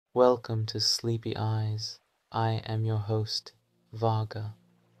Welcome to Sleepy Eyes. I am your host, Vaga.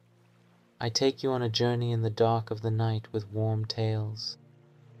 I take you on a journey in the dark of the night with warm tales.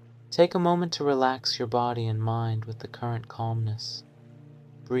 Take a moment to relax your body and mind with the current calmness.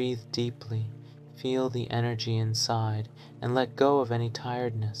 Breathe deeply, feel the energy inside, and let go of any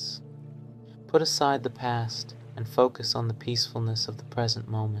tiredness. Put aside the past and focus on the peacefulness of the present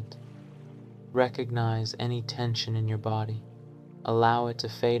moment. Recognize any tension in your body. Allow it to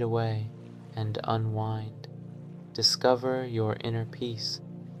fade away and unwind. Discover your inner peace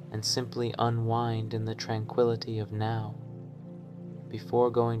and simply unwind in the tranquility of now.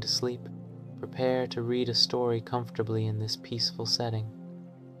 Before going to sleep, prepare to read a story comfortably in this peaceful setting.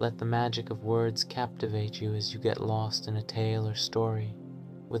 Let the magic of words captivate you as you get lost in a tale or story.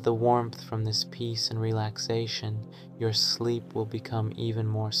 With the warmth from this peace and relaxation, your sleep will become even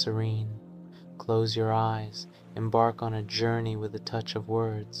more serene. Close your eyes, embark on a journey with a touch of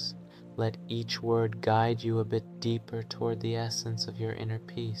words. Let each word guide you a bit deeper toward the essence of your inner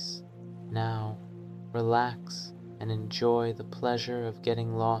peace. Now, relax and enjoy the pleasure of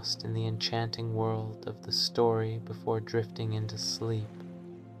getting lost in the enchanting world of the story before drifting into sleep.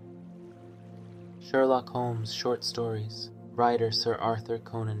 Sherlock Holmes Short Stories, writer Sir Arthur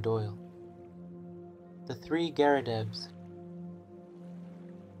Conan Doyle. The Three Garridebs.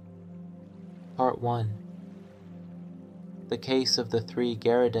 Part 1. The case of the Three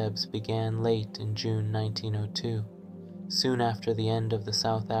Garridebs began late in June 1902, soon after the end of the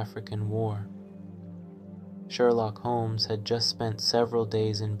South African War. Sherlock Holmes had just spent several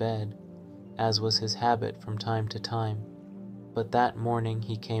days in bed, as was his habit from time to time, but that morning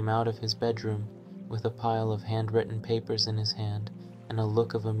he came out of his bedroom with a pile of handwritten papers in his hand and a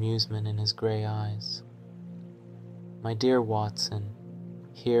look of amusement in his gray eyes. "My dear Watson,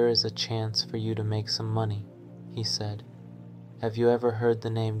 here is a chance for you to make some money," he said. "Have you ever heard the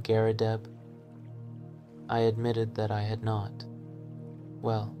name Garrideb?" I admitted that I had not.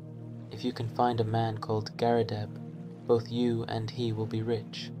 "Well, if you can find a man called Garrideb, both you and he will be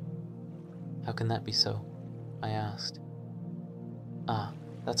rich." "How can that be so?" I asked. "Ah,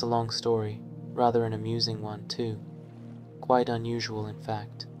 that's a long story, rather an amusing one, too. Quite unusual, in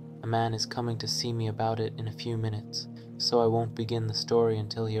fact. A man is coming to see me about it in a few minutes, so I won't begin the story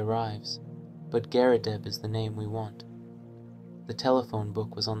until he arrives. But Garrideb is the name we want." The telephone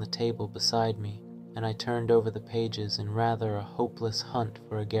book was on the table beside me, and I turned over the pages in rather a hopeless hunt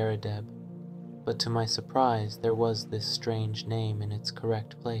for a Garrideb. But to my surprise, there was this strange name in its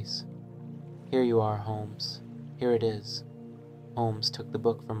correct place. "Here you are, Holmes. Here it is." Holmes took the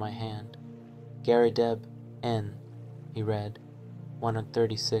book from my hand. "Garrideb, N," he read,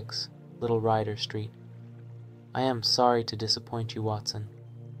 136, Little Ryder Street. "I am sorry to disappoint you, Watson,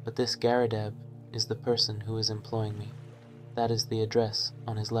 but this Garrideb is the person who is employing me. That is the address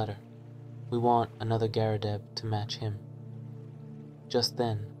on his letter. We want another Garrideb to match him." Just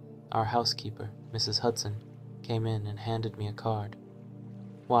then, our housekeeper, Mrs. Hudson, came in and handed me a card.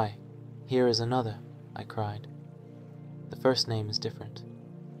 "Why, here is another," I cried. "The first name is different.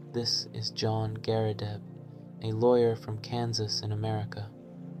 This is John Garrideb, a lawyer from Kansas in America."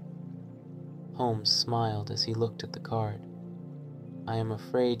 Holmes smiled as he looked at the card. "I am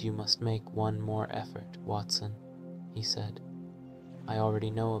afraid you must make one more effort, Watson," he said. "I already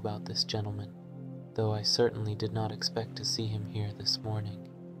know about this gentleman, though I certainly did not expect to see him here this morning,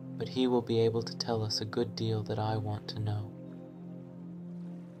 but he will be able to tell us a good deal that I want to know."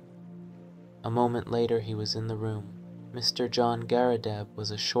 A moment later he was in the room. Mr. John Garrideb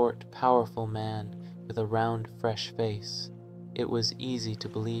was a short, powerful man with a round, fresh face. It was easy to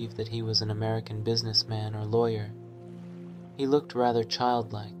believe that he was an American businessman or lawyer. He looked rather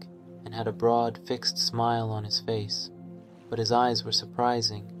childlike and had a broad, fixed smile on his face, but his eyes were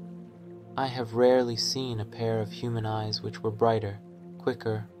surprising. I have rarely seen a pair of human eyes which were brighter,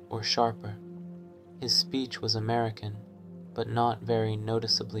 quicker, or sharper. His speech was American, but not very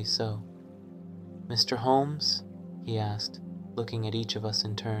noticeably so. "Mr. Holmes?" he asked, looking at each of us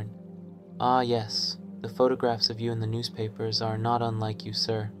in turn. "Ah, yes, the photographs of you in the newspapers are not unlike you,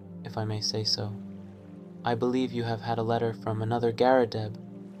 sir, if I may say so. I believe you have had a letter from another Garrideb,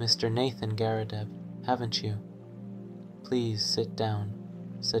 Mr. Nathan Garrideb, haven't you?" "Please sit down,"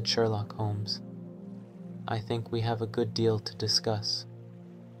 said Sherlock Holmes. "I think we have a good deal to discuss."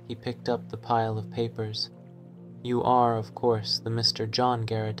 He picked up the pile of papers. "You are, of course, the Mr. John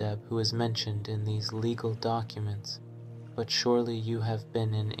Garrideb who is mentioned in these legal documents, but surely you have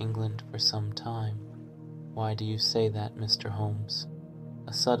been in England for some time. Why do you say that, Mr. Holmes?"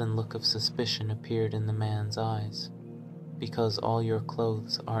 A sudden look of suspicion appeared in the man's eyes. "Because all your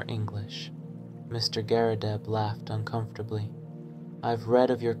clothes are English." Mr. Garrideb laughed uncomfortably. I've read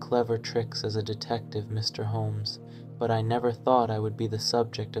of your clever tricks as a detective, Mr. Holmes, but I never thought I would be the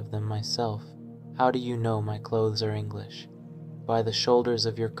subject of them myself. How do you know my clothes are English? By the shoulders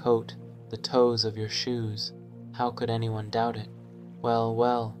of your coat, the toes of your shoes. How could anyone doubt it? Well,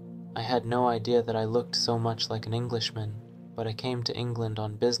 well, I had no idea that I looked so much like an Englishman, but I came to England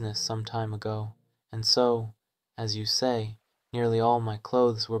on business some time ago, and so, as you say, nearly all my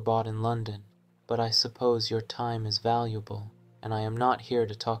clothes were bought in London. But I suppose your time is valuable, and I am not here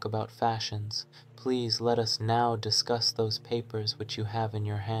to talk about fashions. Please let us now discuss those papers which you have in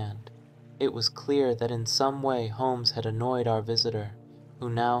your hand. It was clear that in some way Holmes had annoyed our visitor, who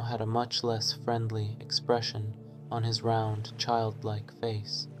now had a much less friendly expression on his round, childlike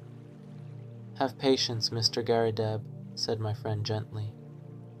face. "Have patience, Mr. Garrideb," said my friend gently.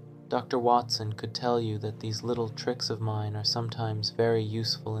 "Dr. Watson could tell you that these little tricks of mine are sometimes very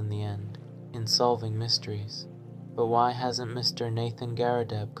useful in the end, in solving mysteries. But why hasn't Mr. Nathan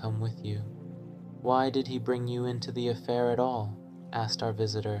Garrideb come with you? Why did he bring you into the affair at all?" asked our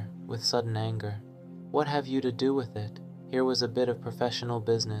visitor, with sudden anger. "What have you to do with it? Here was a bit of professional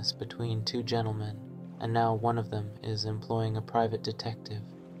business between two gentlemen, and now one of them is employing a private detective.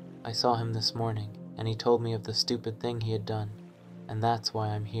 I saw him this morning, and he told me of the stupid thing he had done, and that's why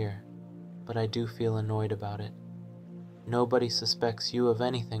I'm here. But I do feel annoyed about it. Nobody suspects you of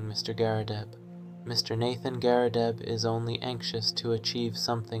anything, Mr. Garrideb. Mr. Nathan Garrideb is only anxious to achieve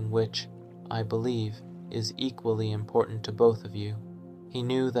something which, I believe, is equally important to both of you. He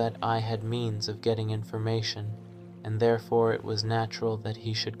knew that I had means of getting information, and therefore it was natural that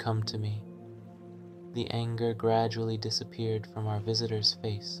he should come to me." The anger gradually disappeared from our visitor's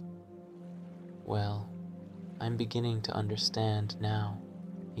face. "Well, I'm beginning to understand now,"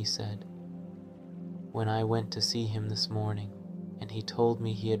 he said. "When I went to see him this morning, and he told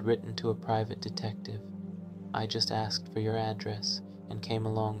me he had written to a private detective, I just asked for your address and came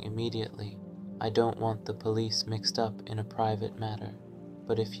along immediately. I don't want the police mixed up in a private matter,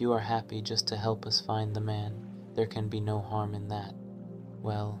 but if you are happy just to help us find the man, there can be no harm in that."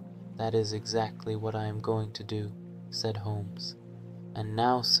 "Well, that is exactly what I am going to do," said Holmes. "And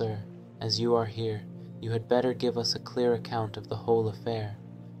now, sir, as you are here, you had better give us a clear account of the whole affair.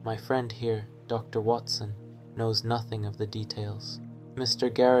 My friend here, Dr. Watson, knows nothing of the details."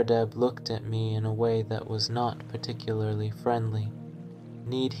 Mr. Garrideb looked at me in a way that was not particularly friendly.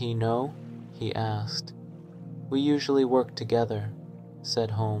 "Need he know?" he asked. "We usually work together,"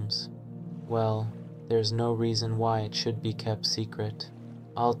 said Holmes. "Well, there's no reason why it should be kept secret.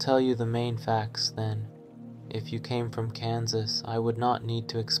 I'll tell you the main facts, then. If you came from Kansas, I would not need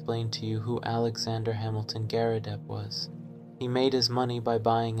to explain to you who Alexander Hamilton Garrideb was. He made his money by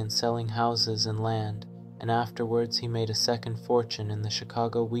buying and selling houses and land, and afterwards he made a second fortune in the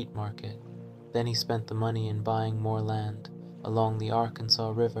Chicago wheat market. Then he spent the money in buying more land along the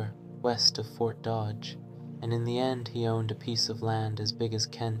Arkansas River, west of Fort Dodge, and in the end he owned a piece of land as big as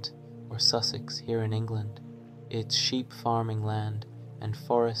Kent or Sussex here in England. It's sheep farming land, and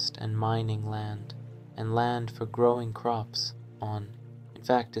forest and mining land, and land for growing crops on. In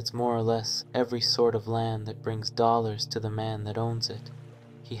fact, it's more or less every sort of land that brings dollars to the man that owns it.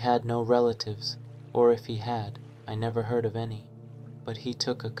 He had no relatives, or if he had, I never heard of any, but he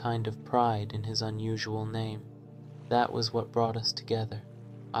took a kind of pride in his unusual name. That was what brought us together.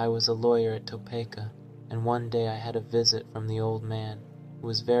 I was a lawyer at Topeka, and one day I had a visit from the old man, who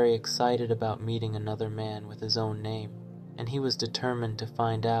was very excited about meeting another man with his own name, and he was determined to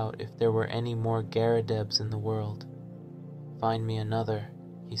find out if there were any more Garridebs in the world. "Find me another,"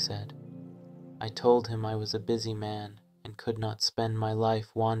 he said. I told him I was a busy man, and could not spend my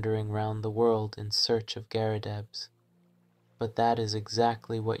life wandering round the world in search of Garridebs. "But that is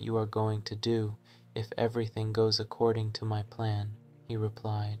exactly what you are going to do if everything goes according to my plan," he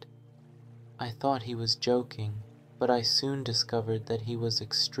replied. I thought he was joking, but I soon discovered that he was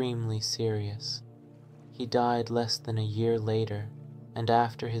extremely serious. He died less than a year later, and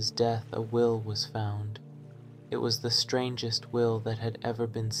after his death a will was found. It was the strangest will that had ever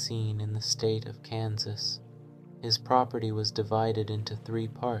been seen in the state of Kansas. His property was divided into 3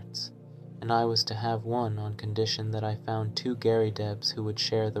 parts, and I was to have one on condition that I found 2 Garridebs who would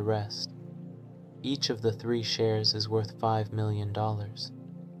share the rest. Each of the 3 shares is worth $5 million.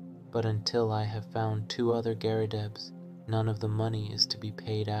 But until I have found 2 other Garridebs, none of the money is to be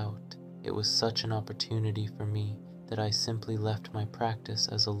paid out. It was such an opportunity for me that I simply left my practice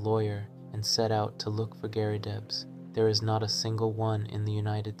as a lawyer and set out to look for Garridebs. There is not a single one in the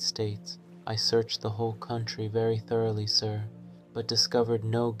United States. I searched the whole country very thoroughly, sir, but discovered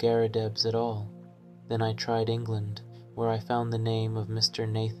no Garridebs at all. Then I tried England, where I found the name of Mr.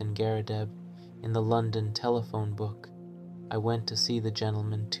 Nathan Garrideb in the London telephone book. I went to see the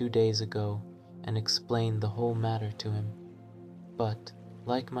gentleman 2 days ago and explained the whole matter to him. But,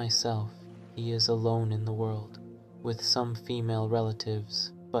 like myself, he is alone in the world, with some female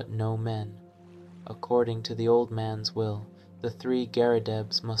relatives, but no men. According to the old man's will, the 3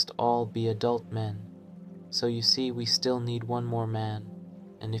 Garridebs must all be adult men. So you see, we still need one more man,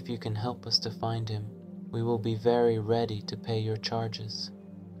 and if you can help us to find him, we will be very ready to pay your charges."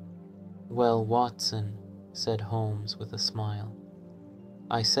 "Well, Watson," said Holmes with a smile,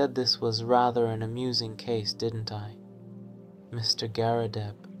 "I said this was rather an amusing case, didn't I? Mr.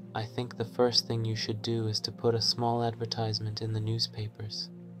 Garrideb, I think the first thing you should do is to put a small advertisement in the newspapers."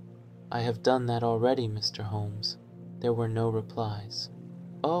 "I have done that already, Mr. Holmes." There were no replies.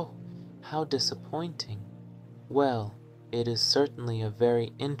 "Oh, how disappointing. Well, it is certainly a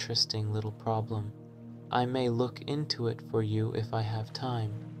very interesting little problem. I may look into it for you if I have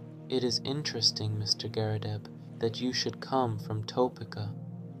time. It is interesting, Mr. Garrideb, that you should come from Topeka.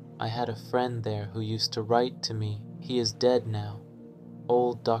 I had a friend there who used to write to me. He is dead now.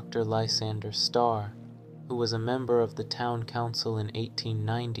 Old Dr. Lysander Starr, who was a member of the town council in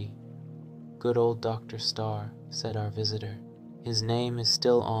 1890. "Good old Dr. Starr," said our visitor. "His name is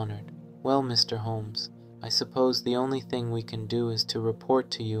still honored. Well, Mr. Holmes, I suppose the only thing we can do is to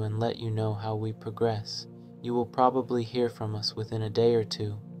report to you and let you know how we progress. You will probably hear from us within a day or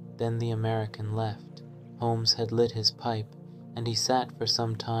two." Then the American left. Holmes had lit his pipe, and he sat for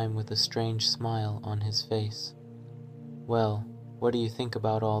some time with a strange smile on his face. "Well, what do you think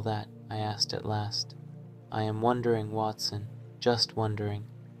about all that?" I asked at last. "I am wondering, Watson, just wondering."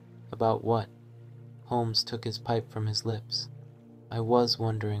 "About what?" Holmes took his pipe from his lips. "I was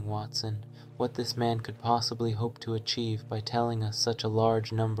wondering, Watson, what this man could possibly hope to achieve by telling us such a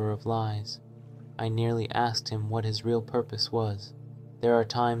large number of lies. I nearly asked him what his real purpose was. There are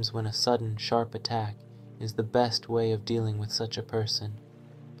times when a sudden, sharp attack is the best way of dealing with such a person,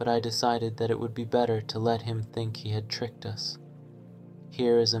 but I decided that it would be better to let him think he had tricked us.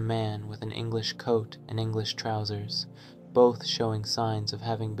 Here is a man with an English coat and English trousers, both showing signs of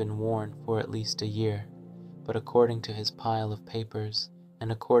having been worn for at least a year, but according to his pile of papers,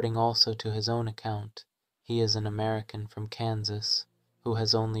 and according also to his own account, he is an American from Kansas, who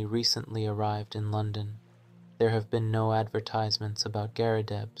has only recently arrived in London. There have been no advertisements about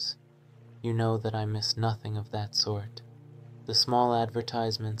Garridebs. You know that I miss nothing of that sort. The small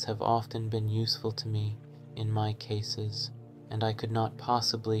advertisements have often been useful to me in my cases, and I could not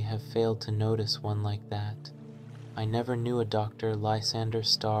possibly have failed to notice one like that. I never knew a Dr. Lysander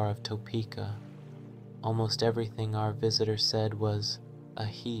Starr of Topeka. Almost everything our visitor said was a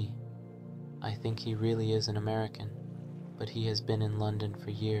he. I think he really is an American, but he has been in London for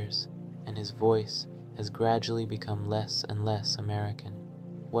years, and his voice has gradually become less and less American.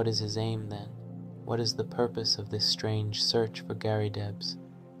 What is his aim, then? What is the purpose of this strange search for Garridebs?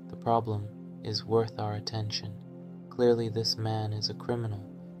 The problem is worth our attention. Clearly this man is a criminal,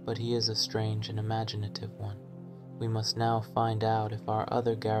 but he is a strange and imaginative one. We must now find out if our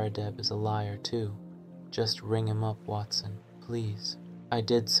other Garrideb is a liar too. Just ring him up, Watson, please." I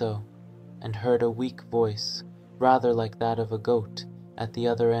did so, and heard a weak voice, rather like that of a goat, at the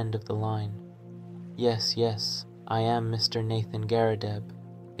other end of the line. "Yes, yes, I am Mr. Nathan Garrideb.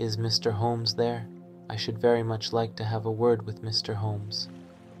 Is Mr. Holmes there? I should very much like to have a word with Mr. Holmes."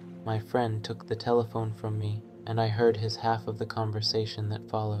 My friend took the telephone from me, and I heard his half of the conversation that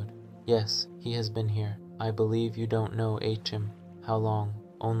followed. "Yes, he has been here. I believe you don't know H.M. How long?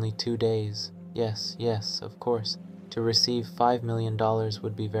 Only 2 days. Yes, yes, of course. To receive $5 million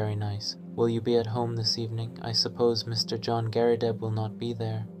would be very nice. Will you be at home this evening? I suppose Mr. John Garrideb will not be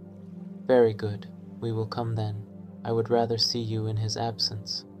there." "Very good. We will come then. I would rather see you in his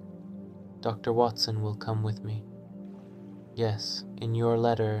absence. Dr. Watson will come with me." "Yes, in your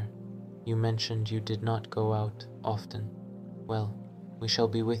letter you mentioned you did not go out often. Well, we shall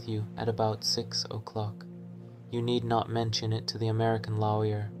be with you at about 6 o'clock. You need not mention it to the American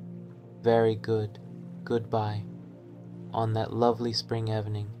lawyer. Very good. Goodbye." On that lovely spring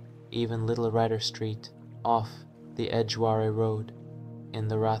evening, even Little Rider Street, off the Edgware Road, in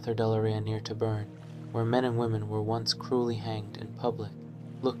the Rathdolarea near Tyburn, where men and women were once cruelly hanged in public,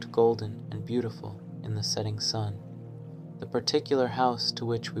 looked golden and beautiful in the setting sun. The particular house to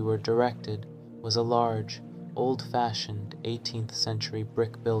which we were directed was a large, old-fashioned 18th century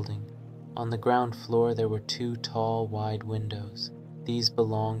brick building. On the ground floor there were 2 tall, wide windows. These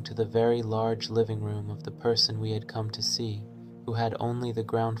belonged to the very large living room of the person we had come to see, who had only the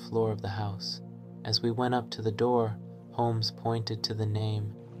ground floor of the house. As we went up to the door, Holmes pointed to the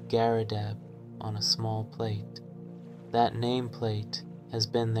name Garrideb on a small plate. "That nameplate has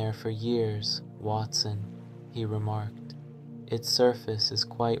been there for years, Watson," he remarked. Its surface is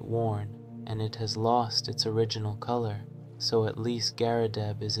quite worn, and it has lost its original color, so at least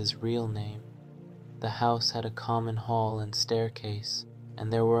Garrideb is his real name. The house had a common hall and staircase,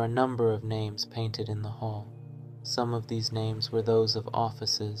 and there were a number of names painted in the hall. Some of these names were those of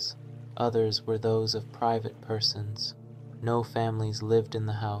offices, others were those of private persons. No families lived in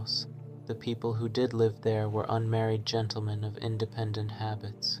the house. The people who did live there were unmarried gentlemen of independent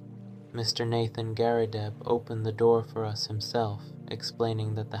habits. Mr. Nathan Garrideb opened the door for us himself,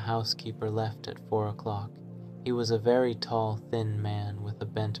 explaining that the housekeeper left at 4 o'clock. He was a very tall, thin man with a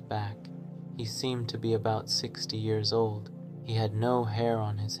bent back. He seemed to be about 60 years old. He had no hair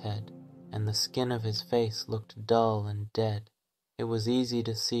on his head, and the skin of his face looked dull and dead. It was easy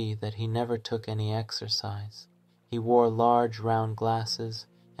to see that he never took any exercise. He wore large round glasses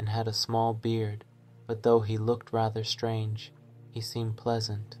and had a small beard, but though he looked rather strange, he seemed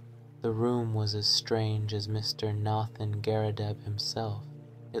pleasant. The room was as strange as Mr. Nathan Garrideb himself.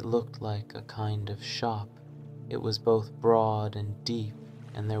 It looked like a kind of shop. It was both broad and deep,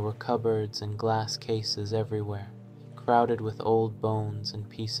 and there were cupboards and glass cases everywhere, crowded with old bones and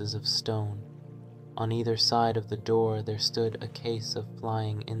pieces of stone. On either side of the door there stood a case of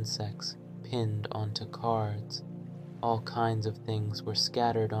flying insects pinned onto cards. All kinds of things were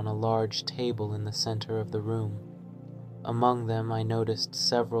scattered on a large table in the center of the room. Among them I noticed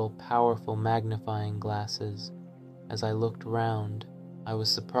several powerful magnifying glasses. As I looked round, I was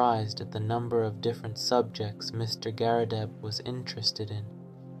surprised at the number of different subjects Mr. Garrideb was interested in.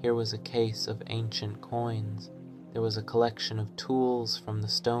 Here was a case of ancient coins. There was a collection of tools from the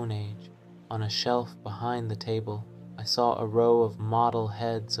Stone Age. On a shelf behind the table, I saw a row of model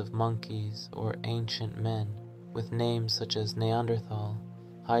heads of monkeys or ancient men, with names such as Neanderthal,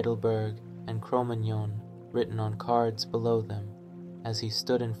 Heidelberg, and Cro-Magnon written on cards below them. As he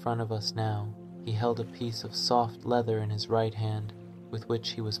stood in front of us now, he held a piece of soft leather in his right hand, with which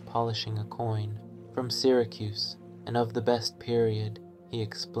he was polishing a coin. From Syracuse, and of the best period, he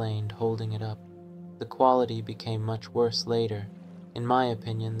explained, holding it up. The quality became much worse later. In my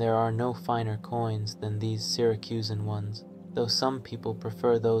opinion, there are no finer coins than these Syracusan ones, though some people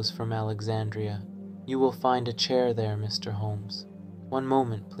prefer those from Alexandria. You will find a chair there, Mr. Holmes. One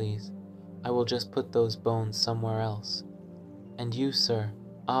moment, please. I will just put those bones somewhere else. And you, sir?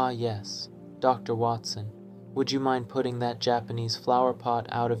 Ah, yes, Dr. Watson. Would you mind putting that Japanese flower pot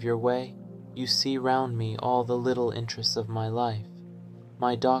out of your way? You see round me all the little interests of my life.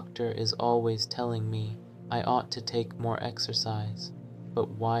 My doctor is always telling me I ought to take more exercise, but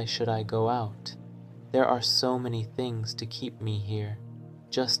why should I go out? There are so many things to keep me here.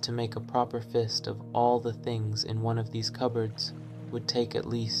 Just to make a proper fist of all the things in one of these cupboards would take at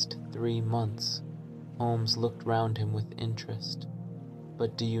least 3 months. Holmes looked round him with interest.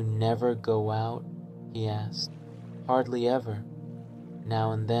 But do you never go out? He asked. Hardly ever.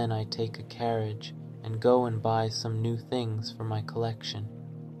 Now and then I take a carriage and go and buy some new things for my collection,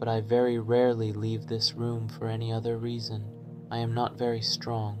 but I very rarely leave this room for any other reason. I am not very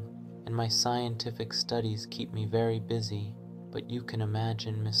strong, and my scientific studies keep me very busy, but you can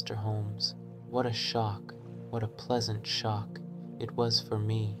imagine, Mr. Holmes, what a shock, what a pleasant shock it was for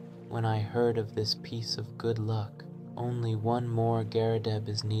me when I heard of this piece of good luck. Only one more Garrideb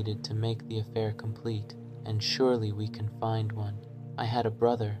is needed to make the affair complete, and surely we can find one. I had a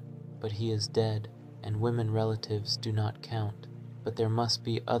brother, but he is dead, and women relatives do not count. But there must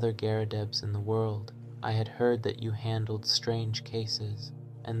be other Garridebs in the world. I had heard that you handled strange cases,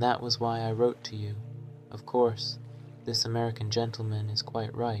 and that was why I wrote to you. Of course, this American gentleman is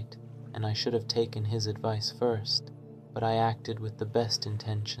quite right, and I should have taken his advice first, but I acted with the best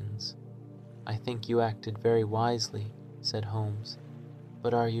intentions. I think you acted very wisely, said Holmes.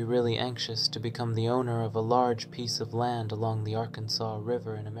 But are you really anxious to become the owner of a large piece of land along the Arkansas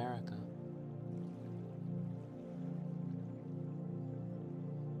River in America?